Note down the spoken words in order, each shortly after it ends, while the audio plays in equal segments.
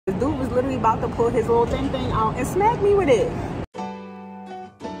literally about to pull his little thing out and smack me with it.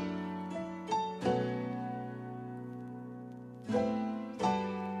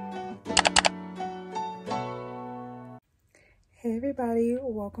 Hey everybody,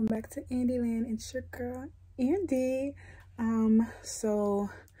 welcome back to Andyland. It's your girl Andy. So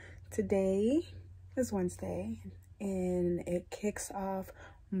today is Wednesday and it kicks off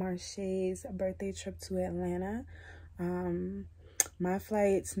Marche's birthday trip to Atlanta. My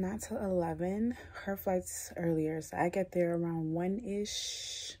flight's not till 11. Her flight's earlier, so I get there around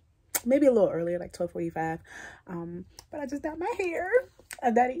 1-ish, maybe a little earlier, like 12:45. But I just dyed my hair. I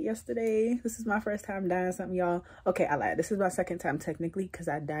dyed it yesterday. This is my first time dyeing something, y'all. Okay, I lied. This is my second time technically because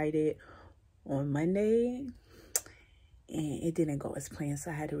I dyed it on Monday and it didn't go as planned, so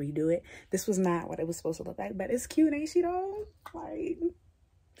I had to redo it. This was not what it was supposed to look like, but it's cute, ain't she though? Like,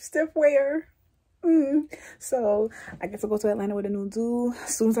 stiff wear. So I get to go to Atlanta with a new do.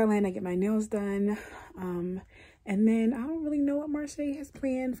 As soon as I land, I get my nails done. And then I don't really know what Marche has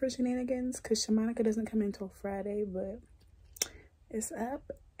planned for shenanigans because Shamanica doesn't come in until Friday, but it's up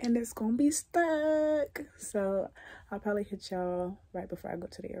and it's gonna be stuck. So I'll probably hit y'all right before I go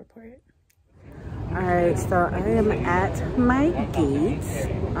to the airport. All right, so I am at my gate,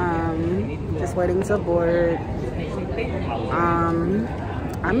 just waiting to board.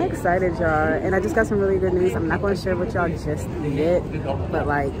 I'm excited, y'all, and I just got some really good news. I'm not going to share with y'all just yet, but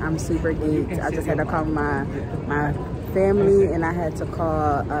like I'm super geeked. I just had to call my family and I had to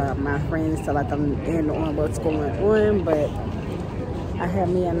call my friends to let them in on what's going on. But I had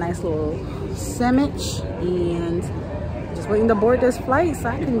me a nice little sandwich and just waiting to board this flight so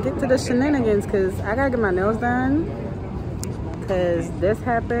I can get to the shenanigans because I gotta get my nails done because this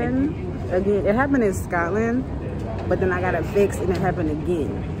happened again. It happened in Scotland, but then I got it fixed and it happened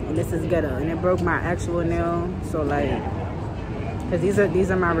again, and this is ghetto, and it broke my actual nail. So like, because these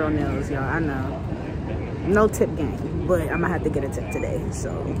are my real nails, y'all. I know, no tip game, but I'm gonna have to get a tip today.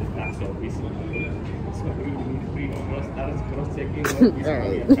 So all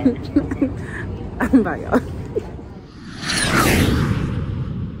right. Bye, y'all.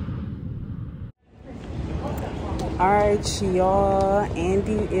 All right, y'all,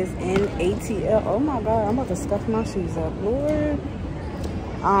 Andy is in ATL. Oh my God, I'm about to scuff my shoes up, Lord.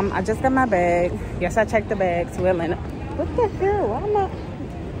 I just got my bag. Yes, I checked the bag to Atlanta. What the hell? Why am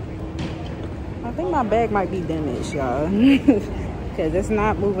I think my bag might be damaged, y'all. Because it's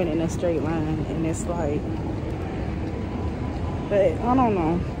not moving in a straight line, and it's like, but I don't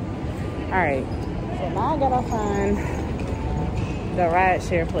know. All right, so now I gotta find the ride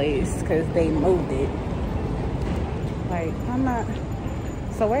share place because they moved it. Like, I'm not,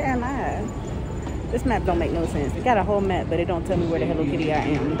 so where am I? This map don't make no sense. It got a whole map, but it don't tell me where the Hello Kitty I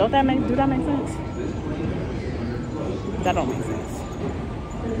am. Do that make sense? That don't make sense.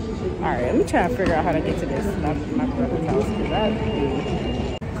 All right, let me try to figure out how to get to this, my brother's house.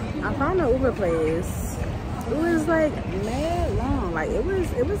 I found an Uber place. It was like mad long. Like, it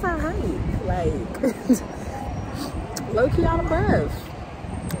was a hike. Like, low-key out of breath.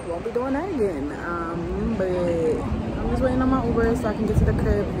 Won't be doing that again. But I'm just waiting on my Uber so I can get to the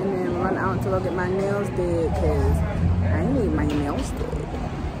crib and then run out until I get my nails did because I need my nails did.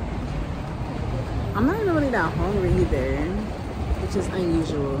 I'm not even really that hungry either, which is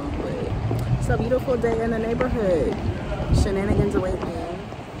unusual, but it's a beautiful day in the neighborhood. Shenanigans await me.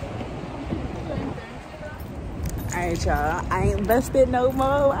 Alright, y'all, I ain't busted no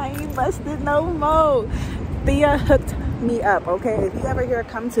more. Thea hooked me up, okay? If you ever hear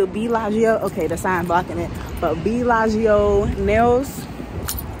come to Bellagio, okay, the sign blocking it, but Bellagio nails,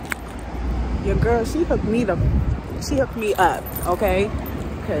 your girl, she hooked me up, okay?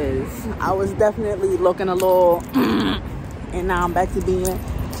 Because I was definitely looking a little and now I'm back to being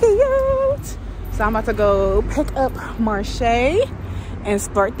cute. So I'm about to go pick up Marche and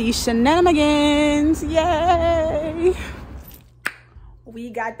start these shenanigans. Yay! We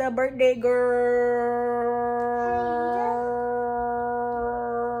got the birthday girl.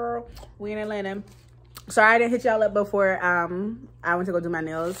 We in Atlanta. Sorry I didn't hit y'all up before I went to go do my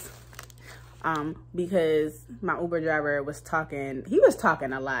nails. Because my Uber driver was talking. He was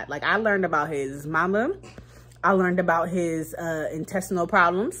talking a lot. Like, I learned about his mama. I learned about his intestinal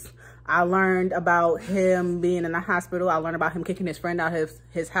problems. I learned about him being in the hospital. I learned about him kicking his friend out of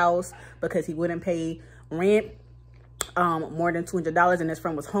his house because he wouldn't pay rent more than $200, and his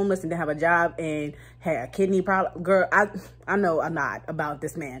friend was homeless and didn't have a job and had a kidney problem. Girl, I know a lot about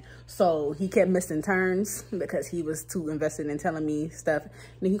this man. So he kept missing turns because he was too invested in telling me stuff. And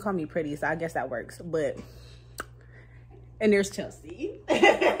then he called me pretty, so I guess that works. But, and there's Chelsea.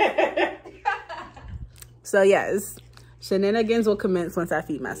 So yes, Shenanigans will commence once I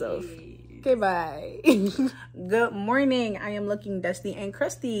feed myself. Okay, bye. Good morning. I am looking dusty and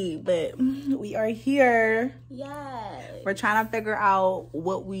crusty, but we are here. Yes. We're trying to figure out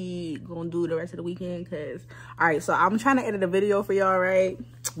what we gonna do the rest of the weekend. Cause, all right, so I'm trying to edit a video for y'all, right?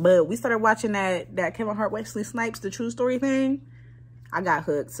 But we started watching that Kevin Hart, Wesley Snipes, the True Story thing. I got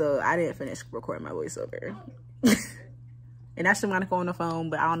hooked, so I didn't finish recording my voiceover. And that's Monica on the phone,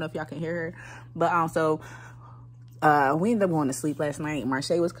 but I don't know if y'all can hear her. But we ended up going to sleep last night.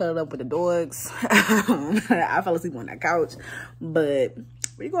 Marche was cuddled up with the dogs. I fell asleep on that couch. But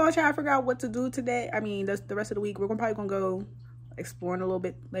we're going to try to figure out what to do today. I mean, the rest of the week. We're probably going to go exploring a little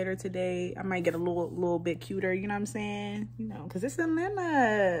bit later today. I might get a little bit cuter, you know what I'm saying? You know, because it's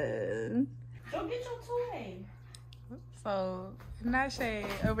Atlanta. Go get your toy. So, Marche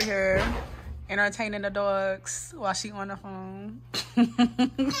over here entertaining the dogs while she on the phone.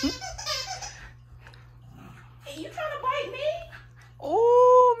 You trying to bite me?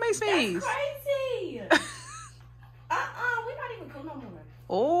 Oh, make sense. That's crazy. We're not even cool no more.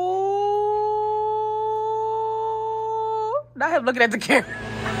 Oh, now I'm looking at the camera.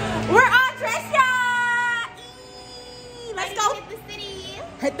 We're on Trisha. Let's go. Hit the city.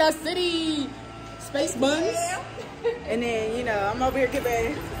 Hit the city. Space buns. And then, you know, I'm over here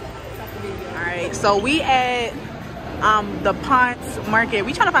giving. All right, so we at the Ponce Market.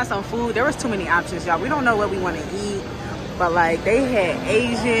 We trying to find some food. There was too many options, y'all. We don't know what we want to eat, but like they had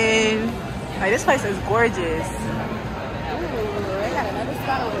Asian. Like this place is gorgeous. Ooh, they got another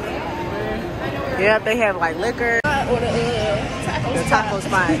spot over there. Yep, they have like liquor. Or the taco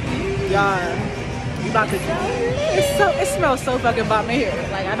spot. Y'all, we about to. It smells so fucking bomb in here.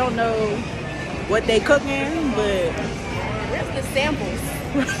 Like I don't know what they cooking, but where's the samples?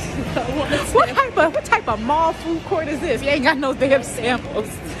 What type of mall food court is this? You ain't got no damn samples.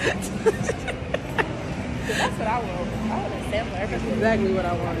 That's what I want. I want a sample. That's exactly what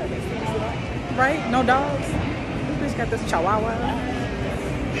I want. Right? No dogs? This bitch got this chihuahua.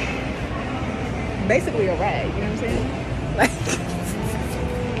 Basically a rag, you know what I'm saying? Like,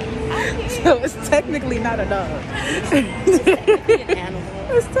 so it's technically not a dog. It's technically an animal.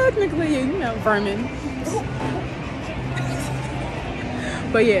 It's technically, you know, vermin.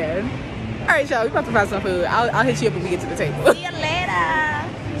 But yeah. All right, y'all. We about to find some food. I'll hit you up when we get to the table. See you later.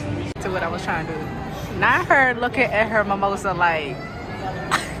 To what I was trying to do. Not her looking at her mimosa like,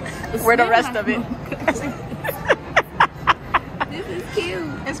 where the rest of it? This is cute.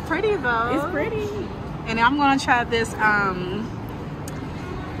 It's pretty though. It's pretty. And I'm gonna try this. I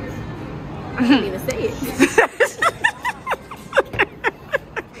can't even say it.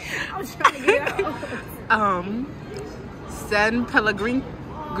 I was trying to get it out. San Pellegrino.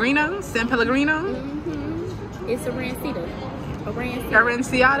 Mm-hmm. It's a rancida.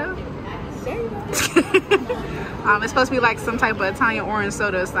 Aranciata. There you go. It's supposed to be like some type of Italian orange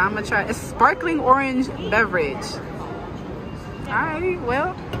soda, so I'm gonna try. It's sparkling orange beverage. All right,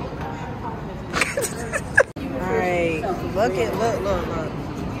 well. All right, look.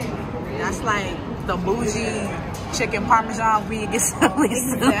 That's like the bougie chicken parmesan we get so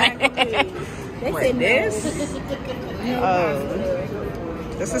Exactly. What this?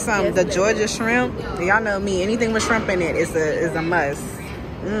 This is the Georgia shrimp. Y'all know me. Anything with shrimp in it is a must.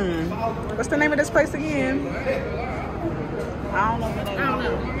 What's the name of this place again? I don't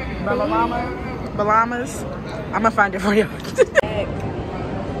know. Balamas. I'm gonna find it for y'all.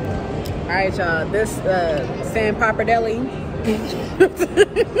 All right, y'all. This San Pappardelle.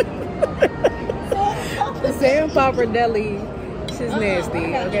 The San Pappardelle. She's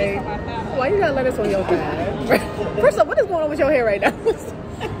nasty. Okay. Why you gotta let us on your side? First of all, what is going on with your hair right now?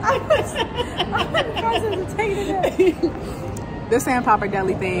 This San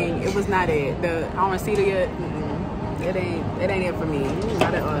Pappardelle thing, it was not it. The Arancita yet, it ain't it for me.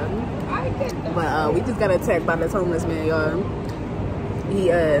 Not at all. But we just got attacked by this homeless man, y'all. He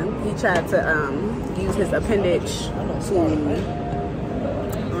tried to use his appendage to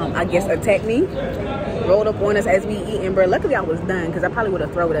I guess attack me. Rolled up on us as we eating, bro. Luckily I was done because I probably would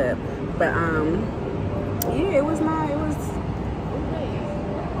have thrown up. But yeah, it was not. It was.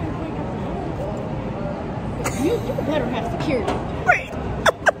 You better have security. Right.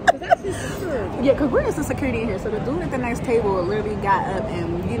 That's his security. Yeah, because where is the security in here? So the dude at the next table literally got up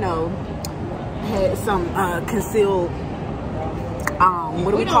and, you know, had some concealed,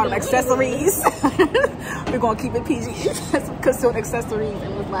 what do we call them? Accessories. We're going to keep it PG. Some concealed accessories.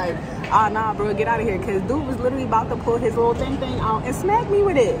 And was like, nah, bro, get out of here. Because dude was literally about to pull his little thing out and smack me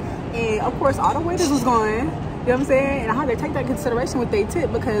with it. And, of course, all the waiters was going. You know what I'm saying? And I had to take that consideration with they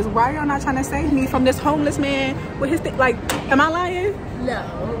tip, because why are y'all not trying to save me from this homeless man with his thing? Like, am I lying? No.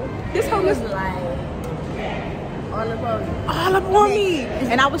 This homeless like All up on me.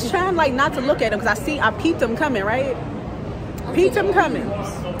 And I was trying like not to look at him because I peeped him coming, right? Peeped him coming.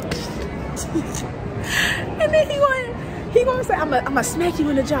 And then he gonna say, I'm gonna smack you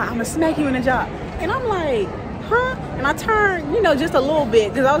in the jaw. I'm gonna smack you in the jaw. And I'm like, huh? And I turned, you know, just a little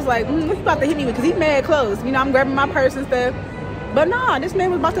bit because I was like, what he about to hit me with? Because he's mad close. You know, I'm grabbing my purse and stuff. But nah, this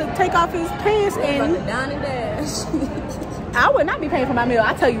man was about to take off his pants and down and dash. I would not be paying for my meal.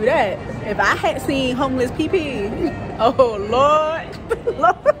 I tell you that. If I had seen homeless PP, oh Lord, Lord.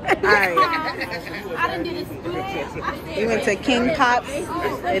 All right. I done did a split. We went to King Pops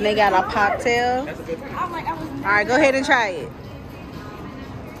and they got a poptail. All right, go ahead and try it.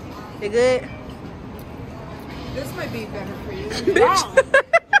 You good? This might be better for you.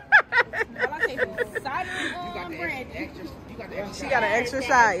 She got an extra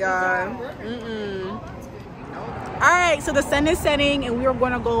side, y'all. All right, so the sun is setting and we are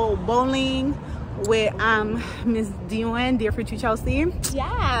gonna go bowling with Miss Dion, Dear Future Chelsea.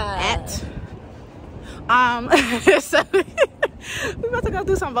 Yeah. So we about to go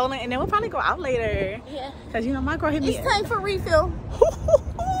do some bowling and then we'll probably go out later. Yeah. Cause you know my girl hit me. It's time for refill.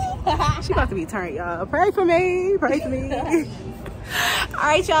 She about to be turned, y'all. Pray for me. Pray for me. All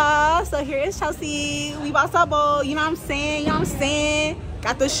right, y'all. So here is Chelsea. We about to bowl. You know what I'm saying? You know what I'm saying?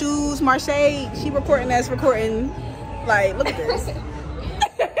 Got the shoes. Marche, she reporting us recording. Like, look at this.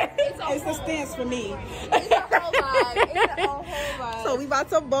 It's a stance for me. It's a whole vibe. It's a whole vibe. So we about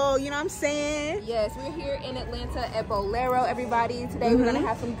to bowl. You know what I'm saying? Yes, we're here in Atlanta at Bolero, everybody. Today we're gonna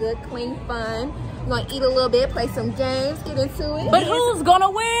have some good, clean fun. We're gonna eat a little bit, play some games, get into it. But who's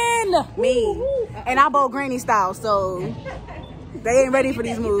gonna win? Me. And I bowl granny style, so they ain't ready for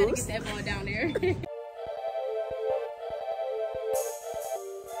these moves. Get that ball down there.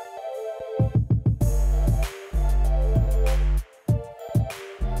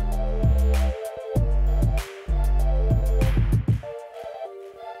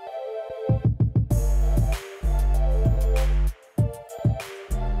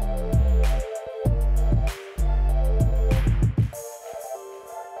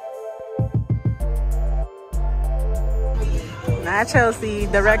 Not Chelsea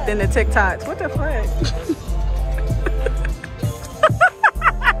directing the TikToks. What the fuck?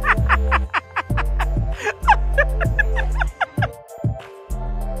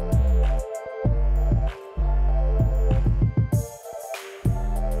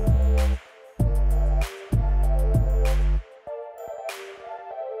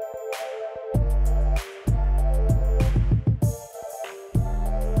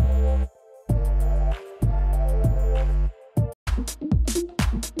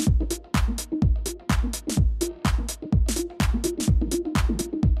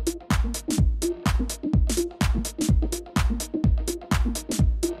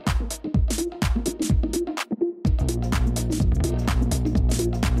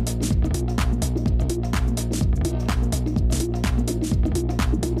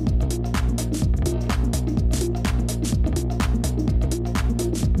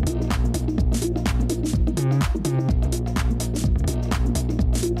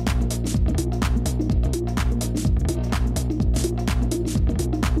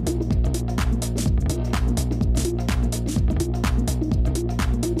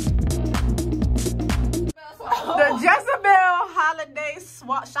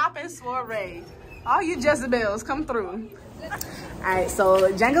 Shopping soiree. All you Jezebels, come through. Alright,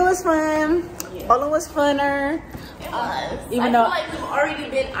 so Django was fun. Bowling was funner. Even though I feel like we've already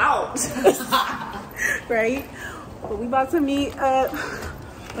been out. right? But we about to meet up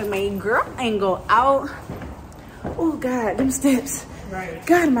with my girl and go out. Oh God, them steps. Right.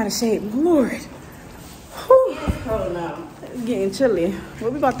 God, I'm out of shape. Lord. Whew. Oh no. It's getting chilly.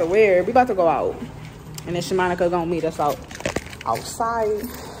 What we about to wear? We about to go out. And then Shamanica gonna meet us outside.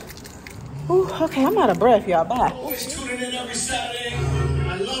 Ooh, okay, I'm out of breath, y'all. Bye. Always tuning in every Saturday.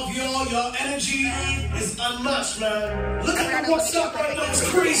 I love y'all. Your energy is unmatched, man. Look at what's up right now. It's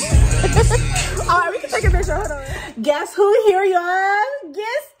crazy. All right, we can take a picture. Hold on. Guess who here, y'all?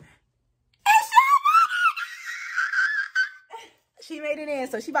 Guess. She made it in,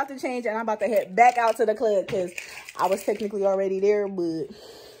 so she about to change, and I'm about to head back out to the club because I was technically already there, but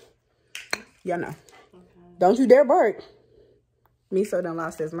y'all know. Okay. Don't you dare bark. Miso done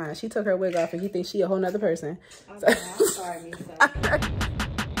lost his mind. She took her wig off and he thinks she a whole nother person. Okay, I'm sorry, Miso.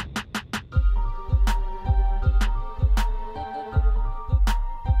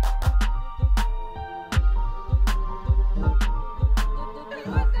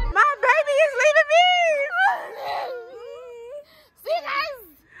 My baby is leaving me. See you guys.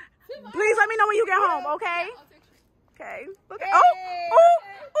 Please let me know when you get home, okay? Okay. Okay. Oh, oh,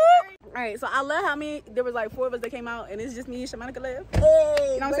 oh. All right, so I love how there was like 4 of us that came out, and it's just me and Shamanica left.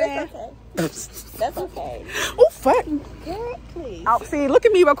 Hey, you know what I'm saying? That's okay. Oh, fuck. Girl, please. Oh, see, look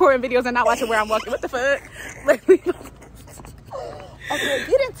at me recording videos and not watching where I'm walking. What the fuck? Okay,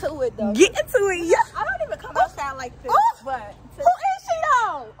 get into it though. Get into it, yeah. I don't even come outside like this, but who is she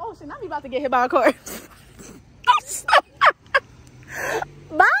though? Oh shit, now we about to get hit by a car.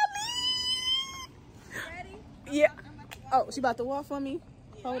 Bobby! ready? Yeah. Oh, she about to walk for me?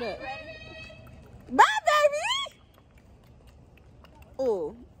 Hold up. Bye, baby!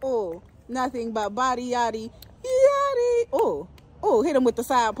 Oh, nothing but body yaddy. Yaddy. Oh, hit him with the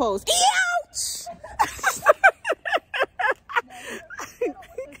side post. Ouch!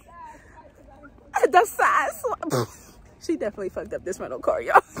 The side swap. She definitely fucked up this rental car,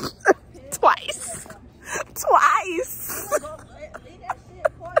 y'all. Twice.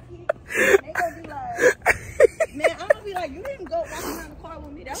 They gonna be like, man, I'm gonna be like, you didn't go walking around the car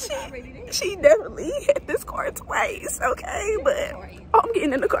with me. That was already there. She definitely hit this car twice, okay? But I'm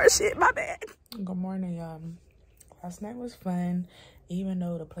getting in the car, shit, my bad. Good morning, y'all. Last night was fun, even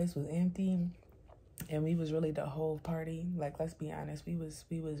though the place was empty and we was really the whole party. Like, let's be honest, we was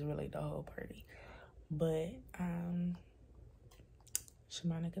really the whole party. But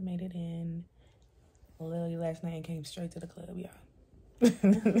Shamanica made it in literally last night and came straight to the club, y'all.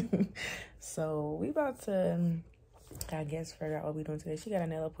 So we about to, I guess, figure out what we doing today. She got a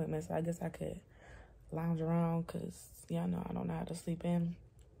nail appointment, so I guess I could lounge around because y'all know I don't know how to sleep in.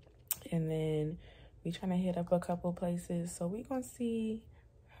 And then we trying to hit up a couple places, so we gonna see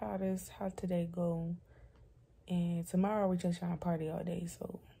how today go. And tomorrow we just trying to party all day,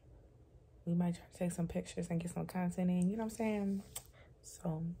 so we might try to take some pictures and get some content in, you know what I'm saying?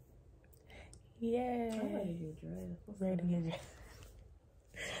 So yeah, ready to get dressed.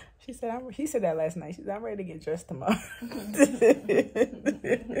 She said, he said that last night. She said, I'm ready to get dressed tomorrow.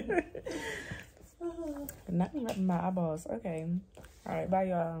 Not me rubbing my eyeballs. Okay. All right, bye,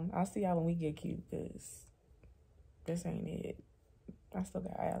 y'all. I'll see y'all when we get cute, because this ain't it. I still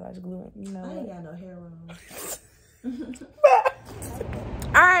got eyelash glue, you know. I ain't got no hair on.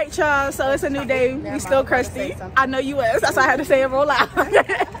 All right, y'all. So it's a new day. We still crusty. I know you was. That's why I had to say it real loud.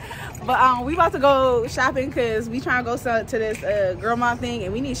 But we about to go shopping because we trying to go to this girl mom thing,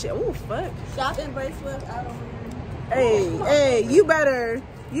 and we need shit. Ooh, fuck. Shopping bracelet out of Hey, you better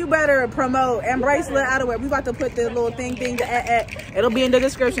promote and bracelet outerwear. We about to put the little thing. It'll be in the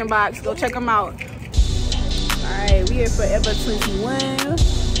description box. Go check them out. All right, we here Forever 21.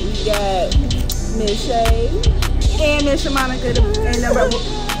 We got Miss Shay and Miss Shamanica and number.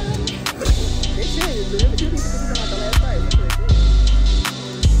 This shit is really cute. The last price.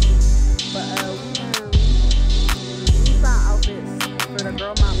 But we found outfits for the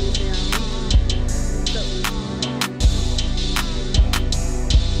girl mom museum.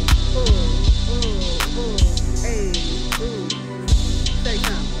 Hey, say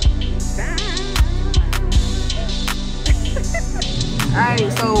something.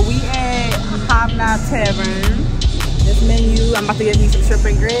 Alright, so we at Hobnob Tavern. This menu, I'm about to get me some shrimp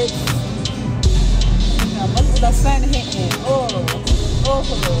and grits. Look at the sun hitting.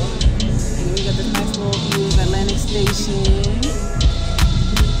 And we got this nice little view of Atlantic Station.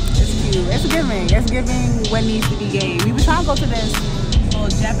 It's cute. It's giving what needs to be gave. We were trying to go to this little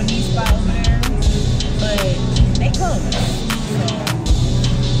Japanese spot over there, but they closed. So.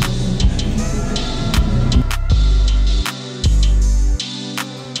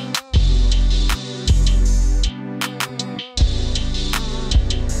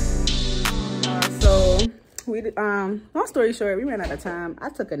 Long story short, we ran out of time. I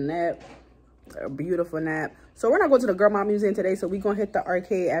took a nap, a beautiful nap. So we're not going to the Girl Mom Museum today, so we're gonna hit the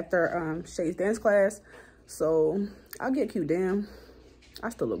arcade after Shay's dance class. So I'll get cute. Damn, I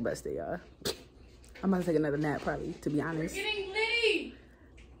still look busted, y'all. I'm about to take another nap probably, to be honest. We're getting litty.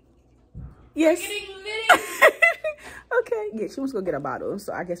 Yes. We're getting litty. Okay, yeah, she wants to go get a bottle,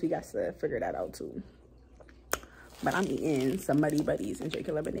 so I guess we got to figure that out too. But I'm eating some Muddy Buddies and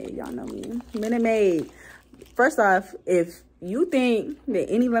drinking lemonade. Y'all know me. Minute Maid. First off, if you think that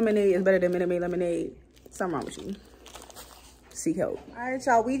any lemonade is better than Minute Maid lemonade, something wrong with you. Seek help. All right,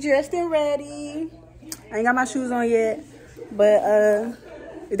 y'all. We dressed and ready. I ain't got my shoes on yet. But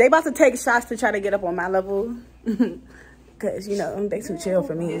they about to take shots to try to get up on my level. Because, you know, they too chill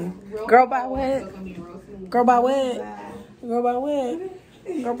for me. Girl by what? Girl by what? Girl by what?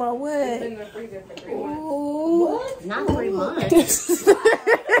 Girl by what? Ooh. not 3 months.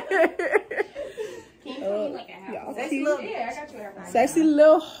 Sexy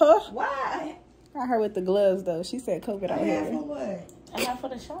little huh? Why? Not her with the gloves though. She said COVID out here. I have for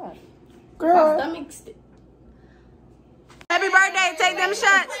the shot. Girl. My stomach Happy birthday. Take them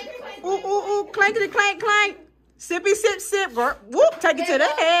shots. Ooh, ooh, ooh. Clankety clank clank. Sippy sip sip. Whoop. Take it to the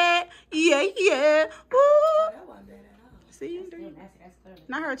head. Yeah, yeah. Woo. See?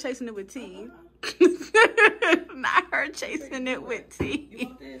 Not her chasing it with tea. Not her chasing it with tea. You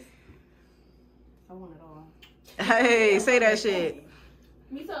want this? I want it all. Hey, say that shit.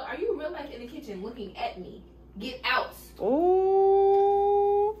 Miso, are you real life in the kitchen looking at me? Get out.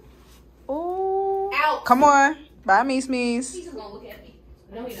 Ooh. Ooh. Out. Come on. Bye, Mies. He's just gonna look at me.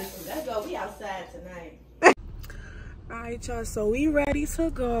 No, he doesn't. Let's go. We outside tonight. All right, y'all. So we ready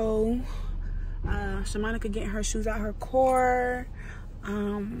to go. Shamanica getting her shoes out her car.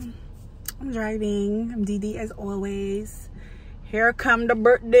 I'm driving. I'm DD as always. Here come the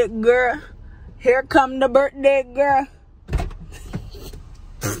birthday girl. Here come the birthday girl.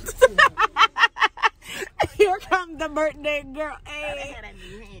 Here come the birthday girl. Hey.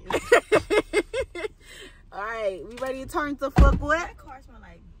 All right, we ready to turn to fuck what? That car smell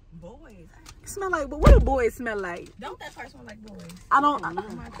like boys. Smell like, but what do boys smell like? Don't that car smell like boys? I don't.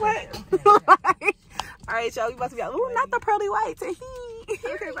 What? All right, y'all. We about to be out. Ooh, not the pearly whites. Okay,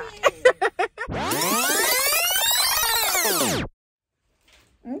 bye.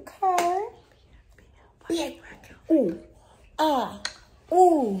 Okay. Yeah. Ooh.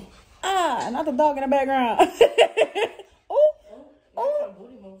 Ooh. Not the dog in the background. Ooh.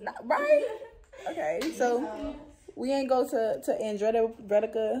 Right. Okay. So we ain't go to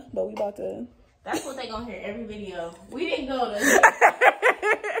Andretica, but we about to. That's what they gonna hear every video. We didn't go to.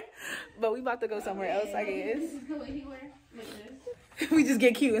 But we about to go somewhere else, I guess. Go anywhere. Look at this. We just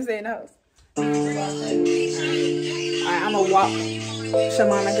get cute and stay in the house. Alright, I'm gonna walk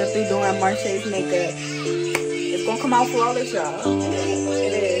Shamanica through doing Marche's makeup. It's gonna come out flawless, y'all.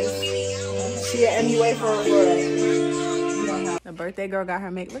 It is. She an MUA for a girl. The birthday girl got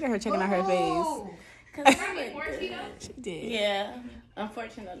her make. Look at her checking out her face. She did. Yeah,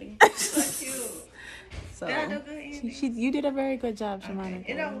 unfortunately. So you did a very good job, Shamanica.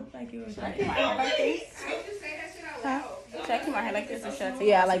 It don't look like you were like this. Huh? Should I keep my hair like this or should I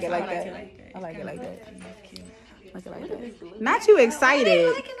Yeah, I like it like that. I like it like that. Like it like that. Not you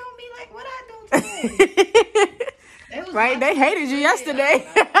excited. Liking on me like what I do today. Right? They hated you yesterday.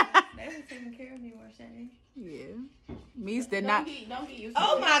 They were taking care of me more, Shani. Yeah. Mies did not. Don't get used to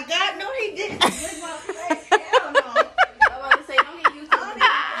it. My God, no, he didn't. Hell no. I'm about to say, don't get used to it.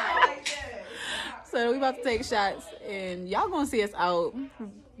 So we about to take shots, and y'all gonna see us out.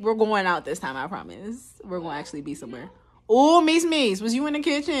 We're going out this time, I promise. We're gonna actually be somewhere. Ooh, Mies, was you in the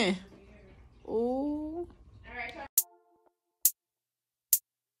kitchen? Ooh.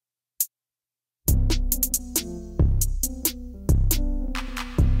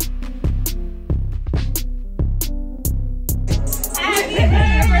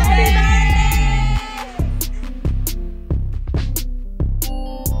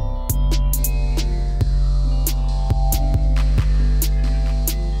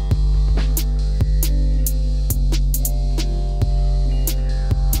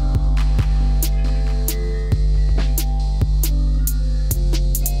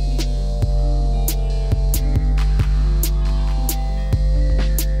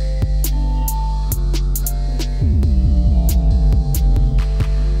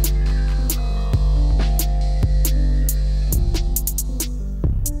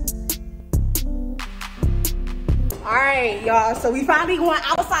 Y'all, so we finally going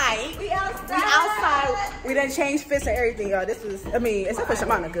outside. We outside. We done changed fits and everything, y'all. This was, I mean, except for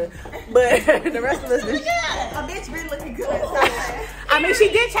Shamanica, but the rest of us. A bitch been looking good. I mean, she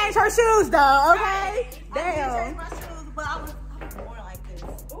did change her shoes though. Okay, damn. I did change my shoes, but I was born like this.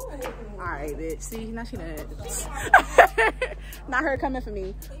 Ooh. All right, bitch. See, now she done. Not her coming for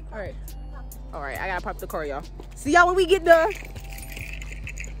me. All right, I gotta pop the car, y'all. See y'all when we get there.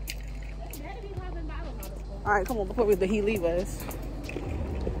 All right, come on, before he leave us.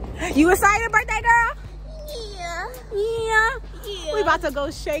 You excited, birthday girl? Yeah. We about to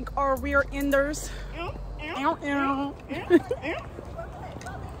go shake our rear enders.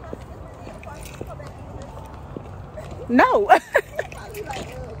 No.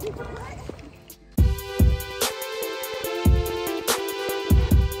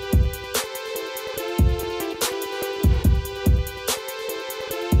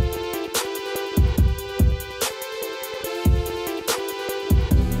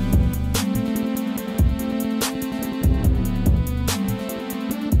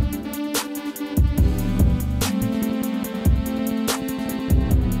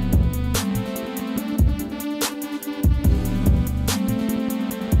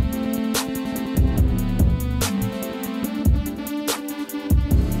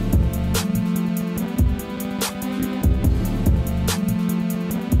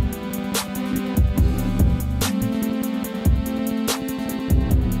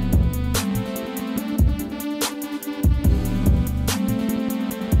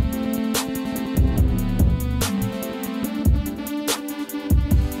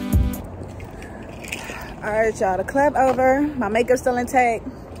 right, y'all. The club over. My makeup's still intact.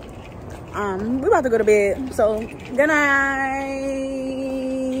 We about to go to bed. So good night.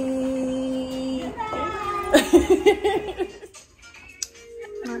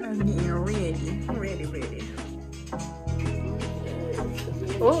 I'm getting ready. Ready.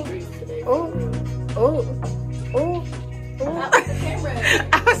 Oh.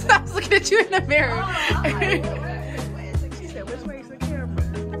 I was looking at you in the mirror. She said, which way is the camera?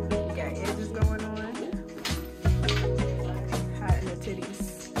 Got edges going on. Hot in the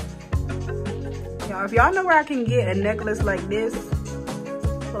titties. Y'all, if y'all know where I can get a necklace like this,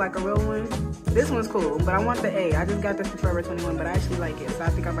 for like a real one, this one's cool, but I want the A. I just got this from Forever 21, but I actually like it, so I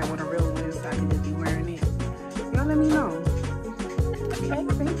think I might want a real one so I can just be wearing it. Y'all let me know. Okay,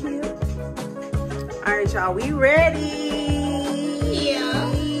 thank you. All right, y'all, we ready. Yeah.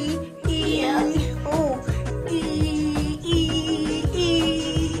 Oh.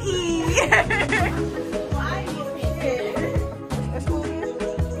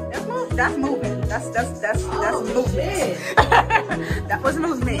 That's movement. That's movement. That was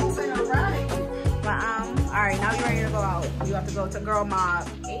movement. But all right, now we're ready to go out. You have to go to Girl Mob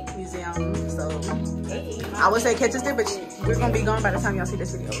Museum. So I would say catch us there, but we're gonna be gone by the time y'all see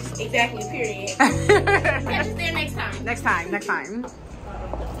this video. So. Exactly, period. Catch us there next time. Next time.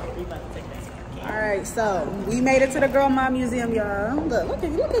 All right, so we made it to the Girl Mob Museum, y'all. Look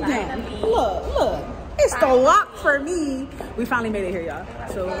at them. Look. It's the walk for me. We finally made it here, y'all.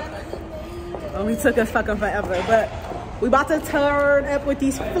 So only took us fucking forever, but we about to turn up with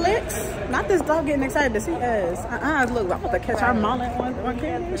these flicks. Not this dog getting excited to see us. Look, I'm about to catch our mullet on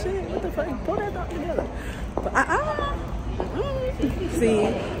camera and shit. What the fuck? Pull that dog together. But See,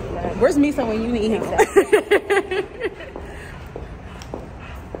 where's Misa when you need him?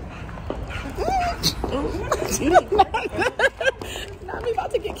 Not me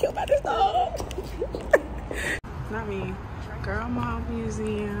about to get killed by this dog. Not me. Girl Mob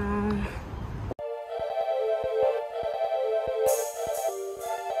Museum.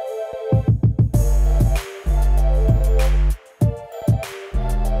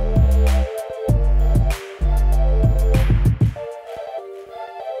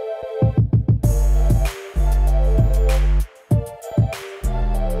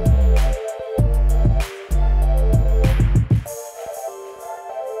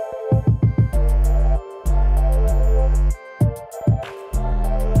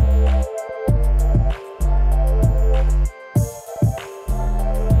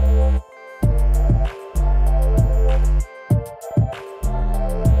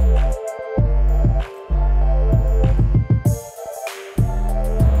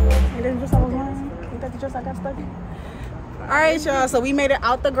 Alright, y'all, so we made it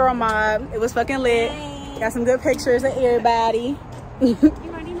out the Girl Mob. It was fucking lit. Got some good pictures of everybody.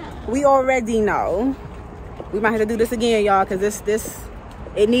 We already know. We might have to do this again, y'all, because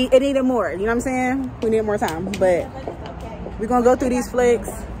it needed more. You know what I'm saying? We need more time. But we're gonna go through these flicks.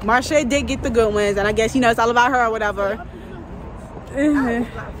 Marsha did get the good ones, and I guess, you know, it's all about her or whatever.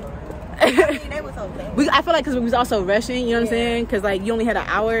 I feel like because we was also rushing, you know what I'm saying? Because like you only had an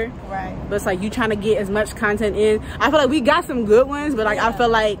hour, right? But it's like you trying to get as much content in. I feel like we got some good ones, but like I feel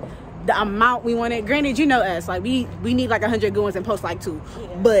like the amount we wanted. Granted, you know us, like we need like 100 good ones and post like 2,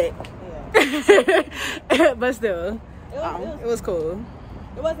 but but still, it was cool.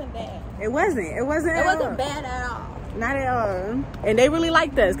 It wasn't bad. It wasn't bad at all. Not at all. And they really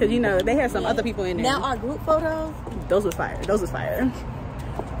liked us because, you know, they had some other people in there. Now our group photos, those was fire.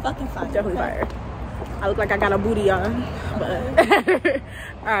 Fucking fire. Definitely fire. I look like I got a booty, y'all. But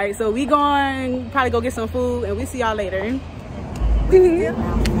all right, so we going probably go get some food, and we see y'all later. We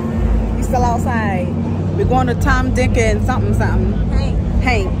still outside. We're going to Tom Dickens something.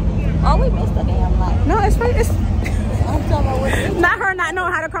 Hank. Oh, we missed the damn light. No, it's fine. I'm talking about what not her not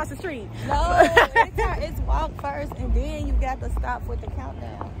knowing how to cross the street. No, it's walk first, and then you got to stop with the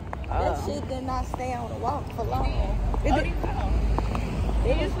countdown. That shit did not stay on the walk for long.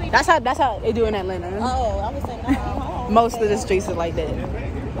 That's how they do in Atlanta. Oh, I was saying no. Most of the streets are like that.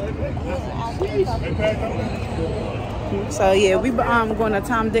 So yeah, we going to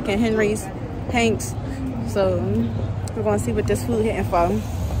Tom, Dick, and Hanks. So we're gonna see what this food hitting for.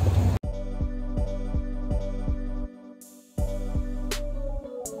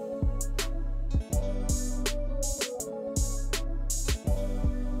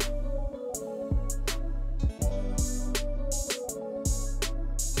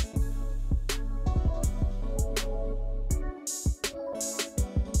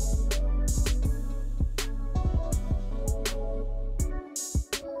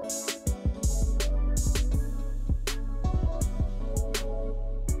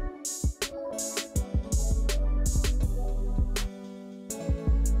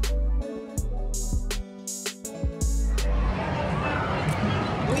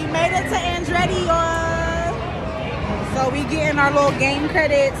 to Andretti, y'all. So we getting our little game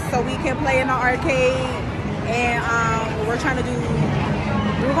credits so we can play in the arcade. And we're gonna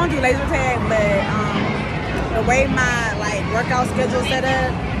do laser tag, but the way my workout schedule set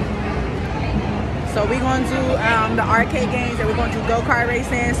up, so we're gonna do the arcade games and we're gonna do go-kart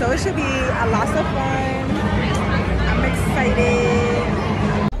racing. So it should be a lot of fun. I'm excited.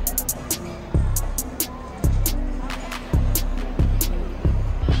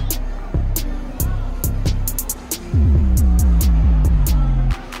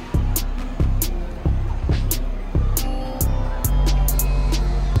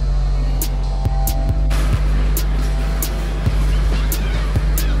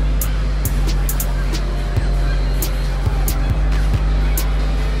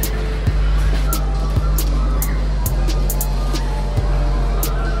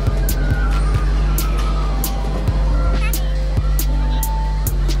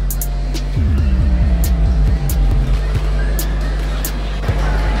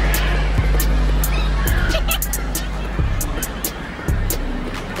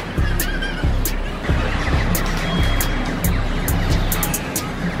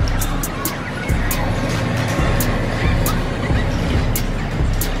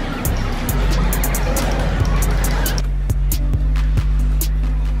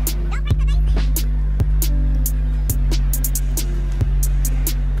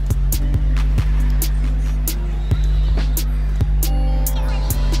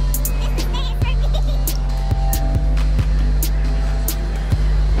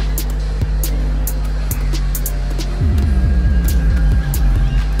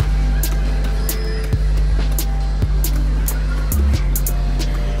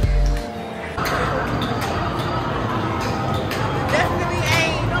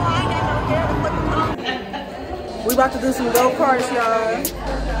 We about to do some go-karts, y'all.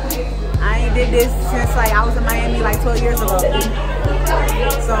 I ain't did this since I was in Miami 12 years ago.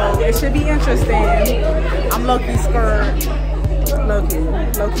 So it should be interesting. I'm low-key scared.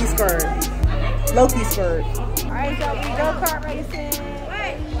 Low-key scared. Low-key scared. All right, y'all, we go-kart racing.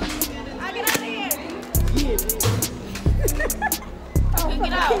 Wait, I get out of here.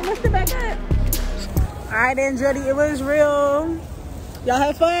 Get out. Lift it back up. All right, then, Jody, it was real. Y'all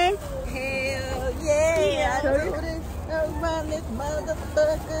have fun? Hell yeah. Around this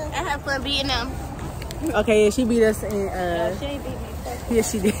motherfucker. I have fun beating them. Okay, yeah, she beat us in She ain't beat me. yeah,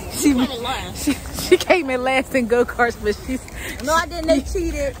 she did. She came in last in go-karts, but she's No, I didn't. They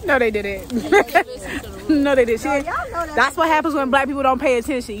cheated. no, they didn't. No, they didn't. No, y'all know That's what happens when black people don't pay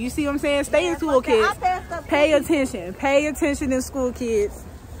attention. You see what I'm saying? Stay in school, kids. Pay attention. Pay attention in school, kids.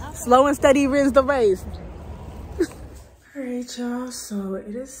 Slow and steady wins the race. All right, y'all. So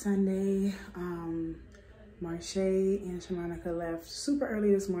it is Sunday. Marche and Shamanica left super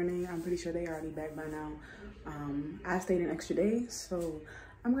early this morning. I'm pretty sure they already back by now. I stayed an extra day, so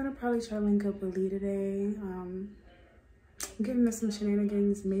I'm gonna probably try to link up with Lee today. Get into some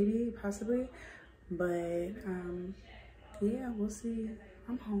shenanigans, maybe, possibly. But yeah, we'll see.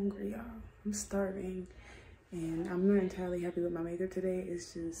 I'm hungry, y'all. I'm starving. And I'm not entirely happy with my makeup today.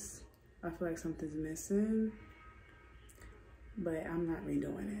 It's just, I feel like something's missing. But I'm not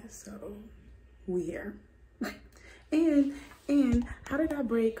redoing it, so we here. and how did I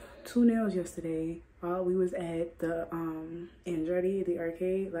break 2 nails yesterday while we was at the Andretti, the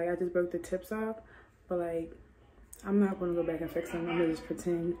arcade? I just broke the tips off, but I'm not gonna go back and fix them. I'm gonna just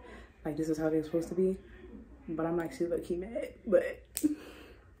pretend this is how they're supposed to be. But I'm actually low-key mad, but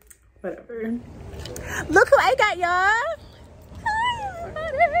whatever. Look who I got, y'all. Hi,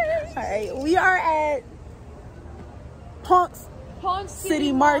 everybody. All right, we are at Ponce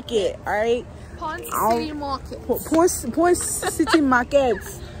City Market, all right? Ponce City Market. Ponce City Market.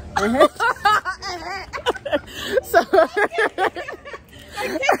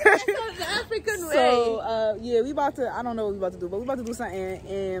 So yeah, we about to, I don't know what we about to do, but we about to do something,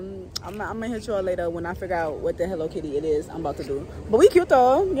 and I'm gonna hit y'all later when I figure out what the Hello Kitty it is I'm about to do. But we cute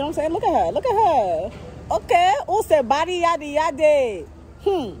though, you know what I'm saying? Look at her, look at her. Okay, say body yada yada.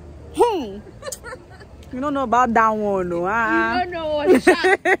 You don't know about that one though, huh? You don't know what's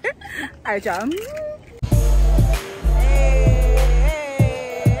that. Alright, y'all.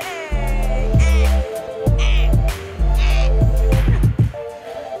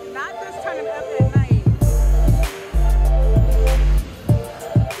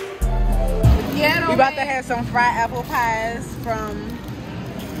 We about to have some fried apple pies from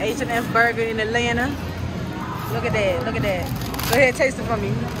H&F Burger in Atlanta. Look at that, look at that. Go ahead, taste it for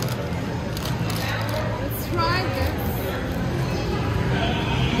me. Let's try this.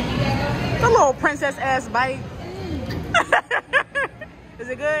 A little princess ass bite. Is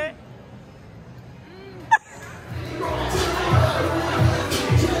it good?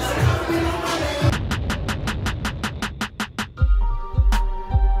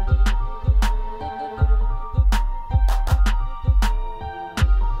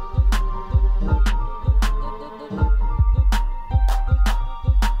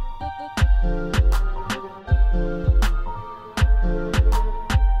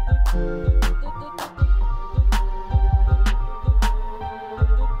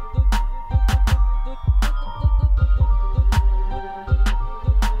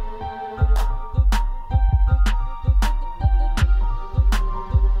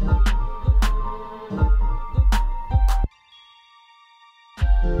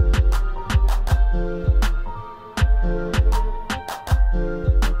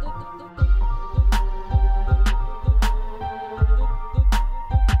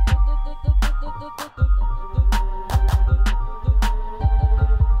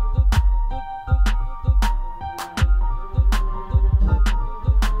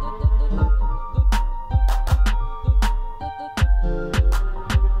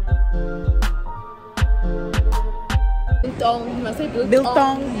 biltong. You must say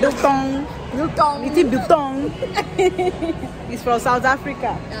biltong. Biltong. Biltong. It's biltong. He's from South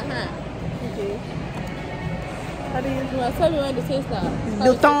Africa. Okay. How do you? You must tell me when to taste that.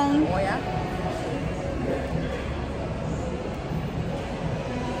 Biltong. Oh yeah.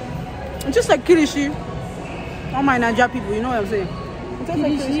 It's just like kilishi. All my Nigeria people, you know what I'm saying? It's just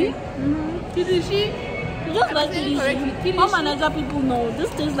like kilishi. Kilishi? It's just like kilishi. All my Nigeria people know this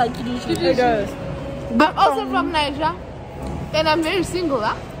tastes like kilishi. It does. I'm also from Nigeria, and I'm very single.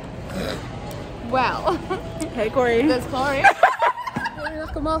 Huh? Wow. Hey, Corey. That's Corey.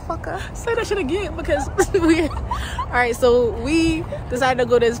 Like a motherfucker. Say that shit again because we. All right, so we decided to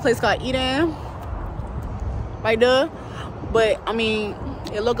go to this place called Eden. Right there. But I mean,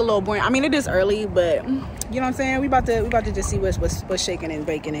 it look a little boring. I mean, it is early, but you know what I'm saying. We about to just see what's shaking and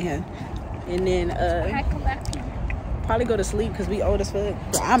baking in here, and then probably go to sleep because we old as fuck.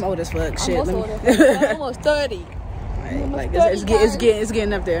 Well, I'm old as fuck. Shit, I'm almost 30. Right, like it's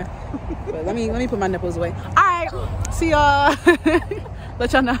getting up there. But let me put my nipples away. All right, see y'all.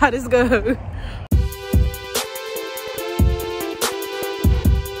 Let y'all know how this goes.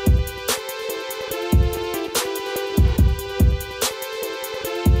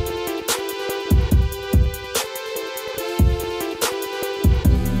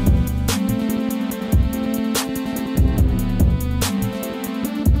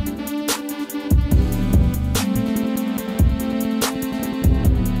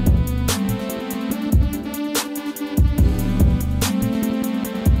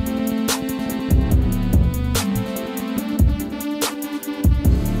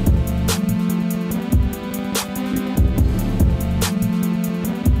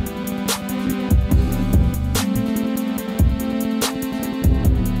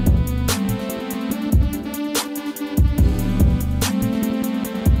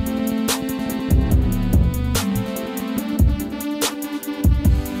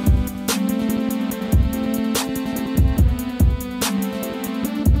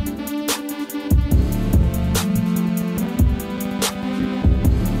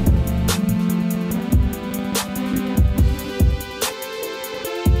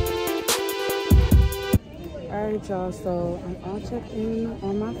 Y'all, so I'm all checked in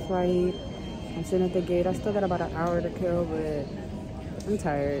on my flight. I'm sitting at the gate. I still got about an hour to kill, but I'm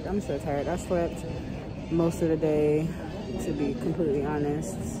tired. I'm so tired. I slept most of the day, to be completely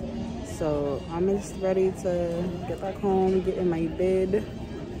honest. So I'm just ready to get back home, get in my bed,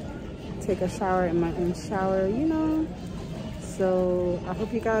 take a shower in my own shower, you know. So I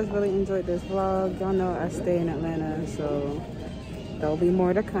hope you guys really enjoyed this vlog. Y'all know I stay in Atlanta, so there'll be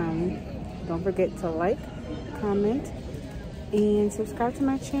more to come. Don't forget to like, comment, and subscribe to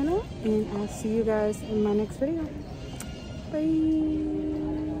my channel, and I'll see you guys in my next video. Bye.